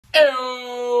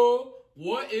Hello,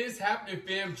 what is happening,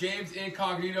 fam? James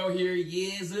Incognito here.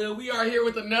 Yes, we are here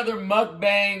with another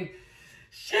mukbang.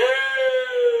 Sheesh.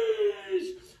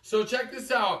 So check this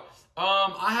out.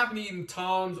 I haven't eaten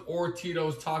Tom's or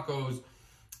Tito's tacos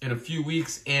in a few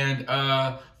weeks, and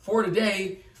for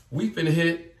today, we finna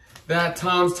hit that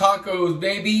Tom's tacos,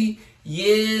 baby.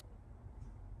 Yeah.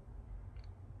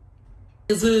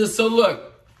 So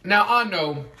look, now I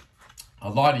know a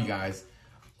lot of you guys.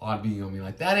 A lot of you gonna be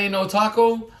like, that ain't no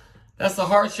taco. That's a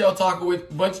hard shell taco with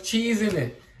a bunch of cheese in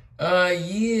it.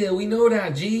 Yeah, we know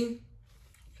that, G.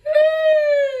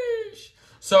 Sheesh.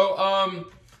 So,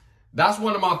 that's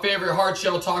one of my favorite hard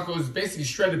shell tacos. Basically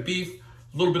shredded beef,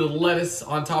 a little bit of lettuce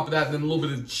on top of that, and then a little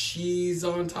bit of cheese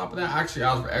on top of that. Actually,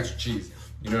 I was for extra cheese.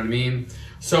 You know what I mean?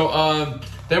 So,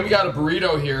 then we got a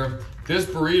burrito here. This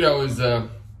burrito is,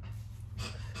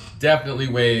 definitely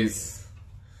weighs,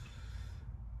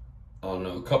 I don't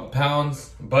know, a couple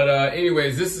pounds. But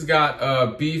anyways, this has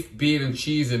got beef, bean, and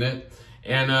cheese in it.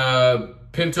 And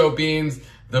pinto beans.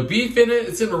 The beef in it,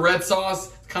 it's in a red sauce.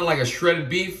 It's kind of like a shredded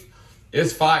beef.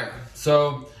 It's fire.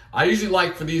 So I usually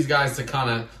like for these guys to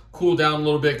kind of cool down a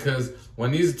little bit, because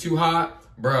when these are too hot,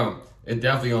 bro, it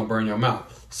definitely gonna burn your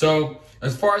mouth. So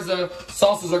as far as the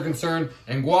sauces are concerned,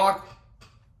 and guac,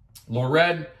 little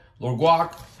red, little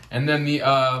guac, and then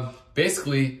the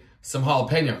basically some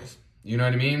jalapenos. You know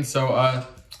what I mean? So, let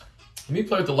me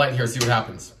play with the light here, see what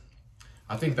happens.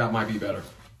 I think that might be better.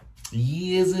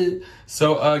 Is it?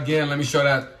 So, again, let me show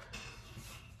that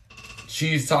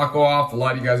cheese taco off. A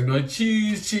lot of you guys are like,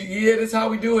 cheese. Yeah, that's how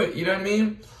we do it. You know what I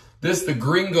mean? This is the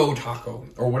Gringo taco,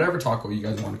 or whatever taco you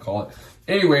guys want to call it.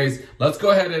 Anyways, let's go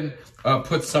ahead and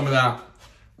put some of that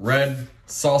red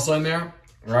salsa in there.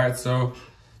 All right, so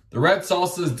the red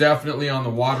salsa is definitely on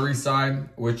the watery side,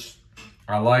 which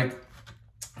I like.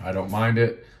 I don't mind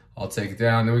it. I'll take it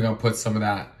down. Then we're gonna put some of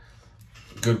that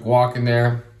good guac in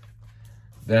there.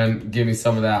 Then give me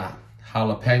some of that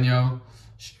jalapeno.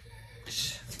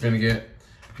 It's gonna get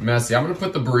messy. I'm gonna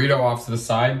put the burrito off to the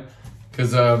side,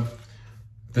 because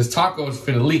this taco is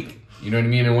finna leak. You know what I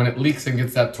mean? And when it leaks and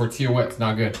gets that tortilla wet, it's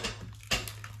not good.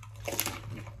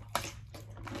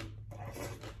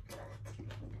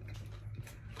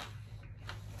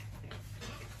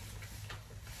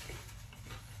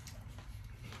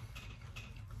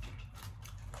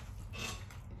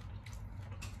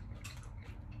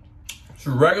 It's a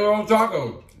regular old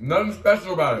taco. Nothing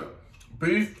special about it.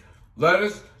 Beef,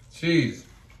 lettuce, cheese.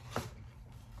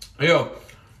 Yo,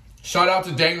 shout out to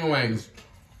Danglewangs.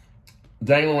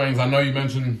 Danglewangs, I know you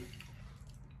mentioned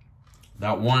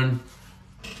that one.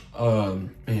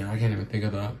 Man, I can't even think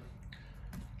of the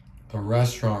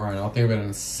restaurant right now. I'll think of it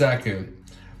in a second.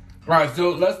 All right,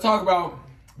 so let's talk about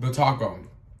the taco.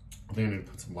 I think I need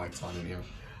to put some lights on in here.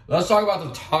 Let's talk about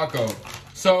the taco.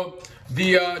 So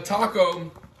the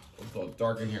taco. It's a little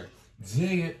dark in here.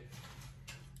 Dang it.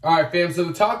 All right, fam. So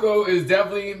the taco is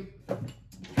definitely,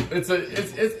 it's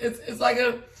like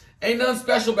ain't nothing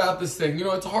special about this thing. You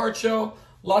know, it's a hard shell,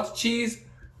 lots of cheese.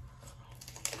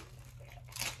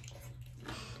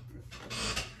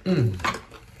 All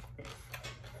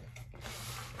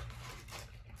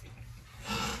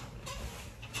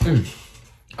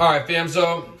right, fam.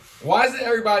 So why is it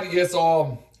everybody gets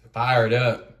all fired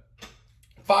up?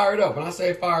 Fired up. When I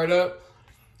say fired up,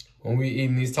 when we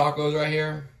eating these tacos right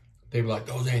here, they be like,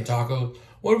 those ain't tacos.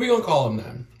 What are we gonna call them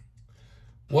then?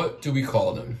 What do we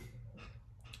call them?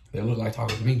 They look like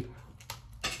tacos to me.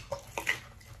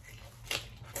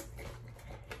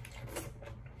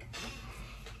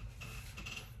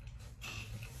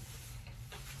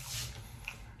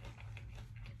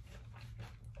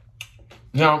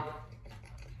 Now,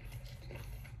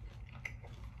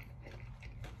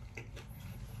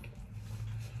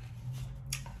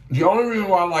 the only reason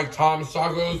why I like Tom's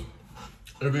tacos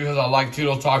is because I like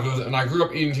Tito's tacos, and I grew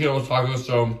up eating Tito's tacos,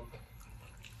 so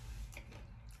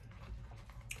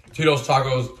Tito's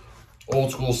tacos,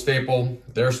 old school staple,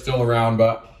 they're still around,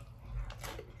 but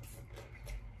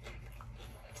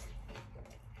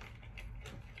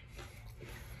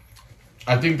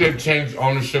I think they've changed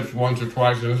ownerships once or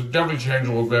twice, and it's definitely changed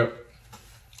a little bit.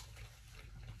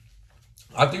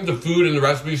 I think the food and the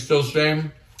recipe is still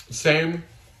same,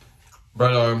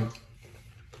 but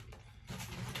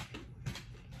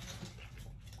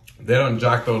they don't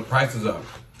jack those prices up,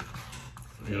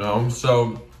 you know?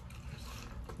 So,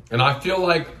 and I feel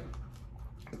like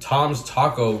Tom's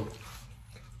Tacos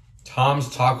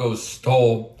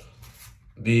stole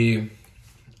the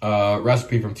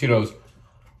recipe from Tito's.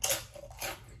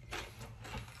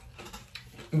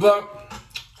 But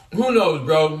who knows,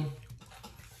 bro?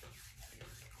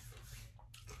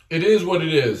 It is what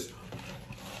it is.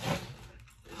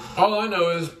 All I know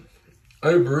is,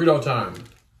 hey, burrito time.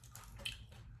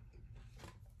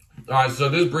 All right, so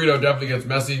this burrito definitely gets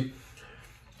messy.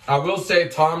 I will say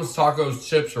Tom's Tacos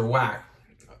chips are whack.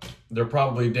 They're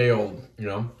probably a day old, you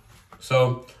know?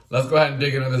 So let's go ahead and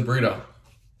dig into this burrito.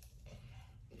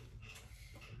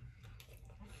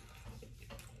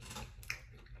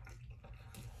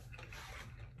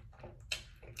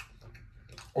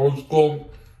 Old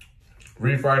school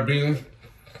refried beans.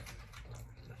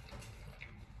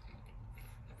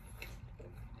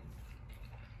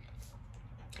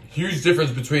 Huge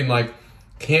difference between like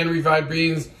canned refried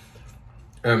beans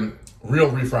and real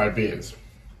refried beans.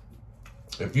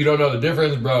 If you don't know the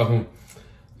difference, bro,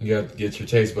 you got to get your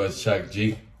taste buds checked,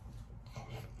 G.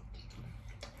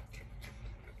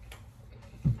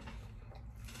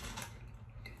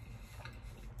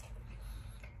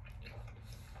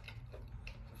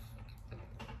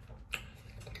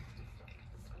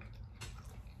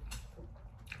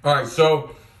 All right,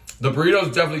 so the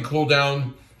burrito's definitely cooled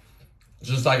down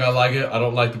just like I like it. I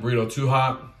don't like the burrito too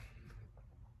hot.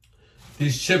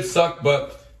 These chips suck,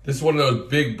 but this is one of those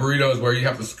big burritos where you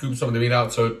have to scoop some of the meat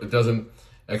out so it doesn't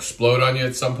explode on you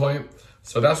at some point.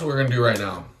 So that's what we're gonna do right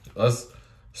now. Let's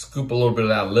scoop a little bit of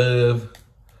that live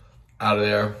out of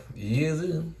there.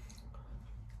 Easy.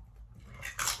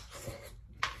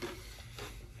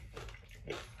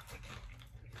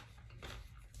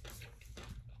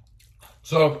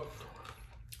 So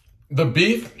the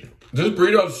beef, this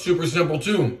burrito is super simple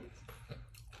too.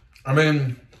 I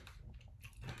mean,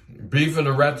 beef in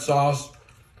a red sauce,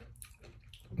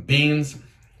 beans,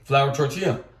 flour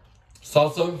tortilla,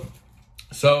 salsa.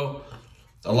 So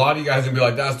a lot of you guys are gonna be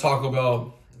like, that's Taco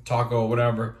Bell, taco,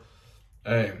 whatever.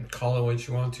 Hey, call it what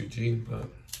you want to, G, but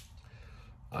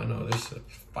I know this is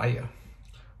fire.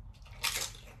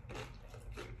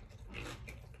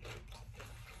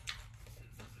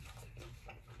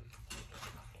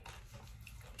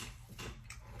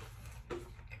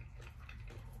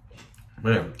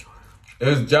 Man,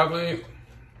 it's definitely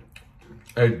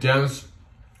a dense,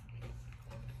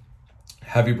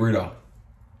 heavy burrito.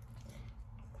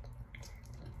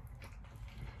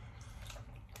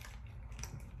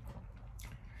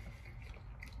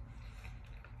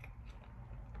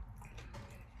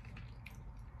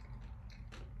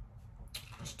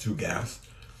 It's too gas.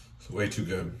 It's way too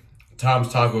good. Tom's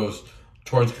Tacos,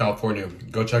 Torrance, California.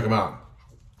 Go check them out.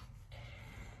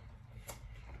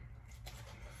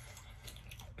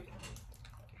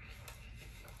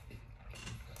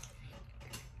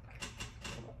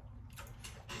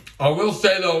 I will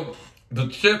say though, the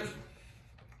chip,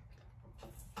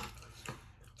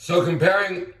 so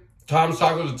comparing Tom's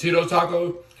Tacos to Tito's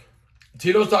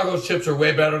Tacos chips are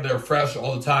way better. They're fresh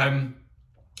all the time.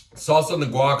 Salsa and the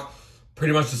guac,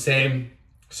 pretty much the same.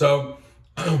 So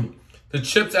the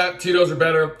chips at Tito's are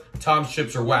better. Tom's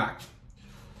chips are whack.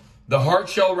 The hard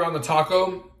shell around the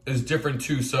taco is different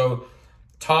too. So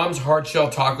Tom's hard shell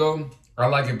taco, I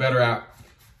like it better at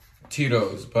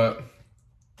Tito's, but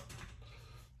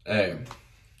hey,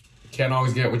 can't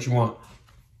always get what you want.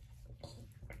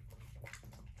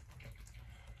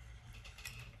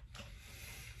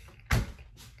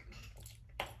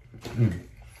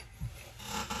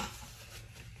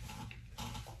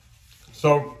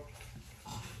 So,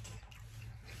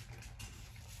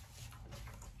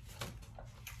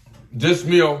 this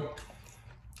meal,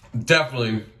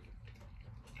 definitely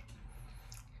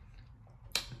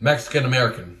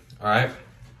Mexican-American, all right?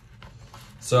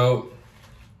 So,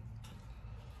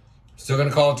 still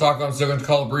gonna call it taco, I'm still gonna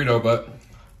call it burrito, but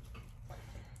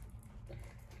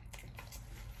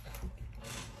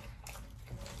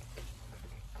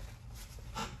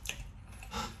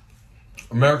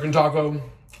American taco,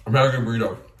 American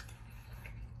burrito.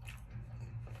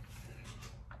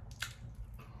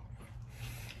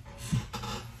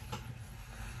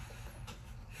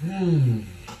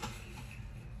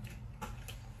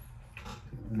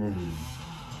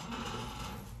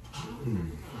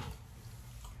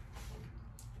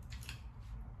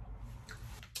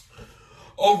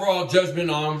 Overall judgment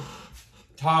on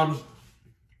Tom's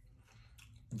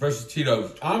versus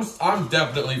Tito's. I'm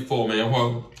definitely full, man.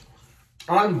 Well,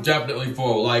 I'm definitely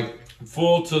full. Like,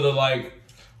 full to the, like,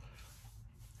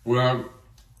 where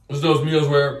there's those meals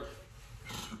where,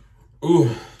 ooh,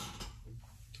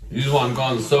 you just want to go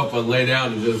on the sofa and lay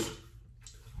down and just,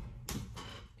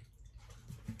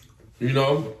 you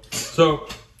know? So,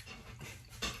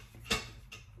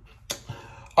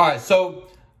 all right, so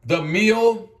the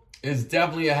meal is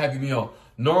definitely a heavy meal.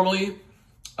 Normally,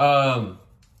 I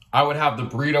would have the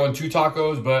burrito and 2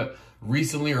 tacos, but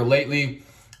recently or lately,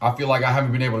 I feel like I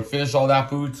haven't been able to finish all that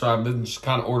food, so I've been just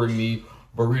kind of ordering the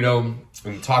burrito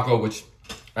and taco, which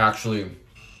actually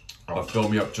fill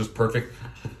me up just perfect.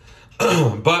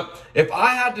 But if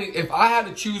I had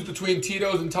to choose between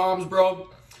Tito's and Tom's, bro,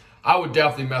 I would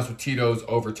definitely mess with Tito's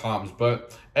over Tom's.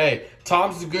 But hey,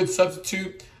 Tom's is a good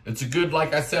substitute. It's a good,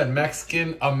 like I said,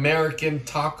 Mexican-American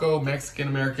taco,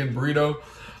 Mexican-American burrito.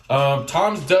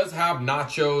 Tom's does have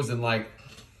nachos and like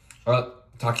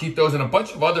taquitos and a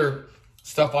bunch of other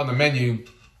stuff on the menu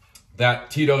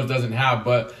that Tito's doesn't have.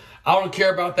 But I don't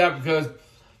care about that because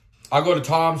I go to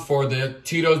Tom's for the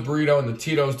Tito's burrito and the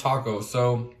Tito's taco.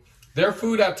 So their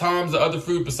food at Tom's, the other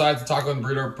food besides the taco and the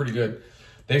burrito, are pretty good.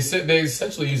 They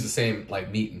essentially use the same like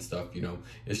meat and stuff, you know.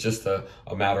 It's just a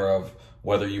matter of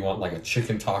whether you want like a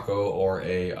chicken taco or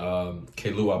a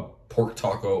Kahlua pork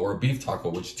taco or a beef taco,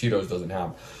 which Tito's doesn't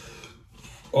have.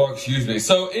 Oh, excuse me.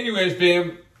 So anyways,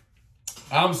 fam,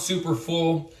 I'm super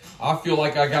full. I feel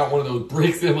like I got one of those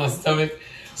bricks in my stomach.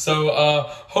 So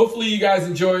hopefully you guys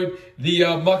enjoyed the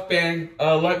mukbang.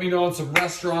 Let me know on some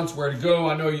restaurants where to go.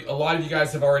 I know a lot of you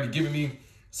guys have already given me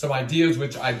some ideas,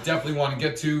 which I definitely want to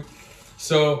get to.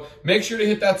 So make sure to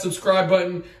hit that subscribe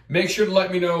button. Make sure to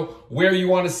let me know where you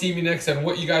want to see me next and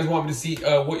what you guys want me to see,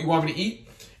 what you want me to eat.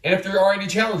 And if there are any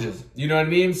challenges, you know what I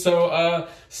mean? So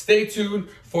stay tuned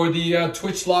for the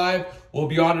Twitch live. We'll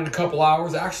be on in a couple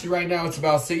hours. Actually, right now it's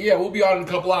about 6. Yeah, we'll be on in a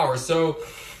couple hours. So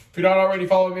if you're not already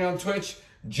following me on Twitch,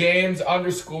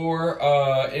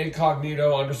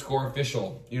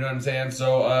 James_incognito_official. You know what I'm saying?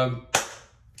 So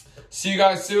see you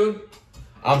guys soon.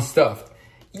 I'm stuffed.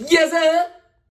 Yes, sir.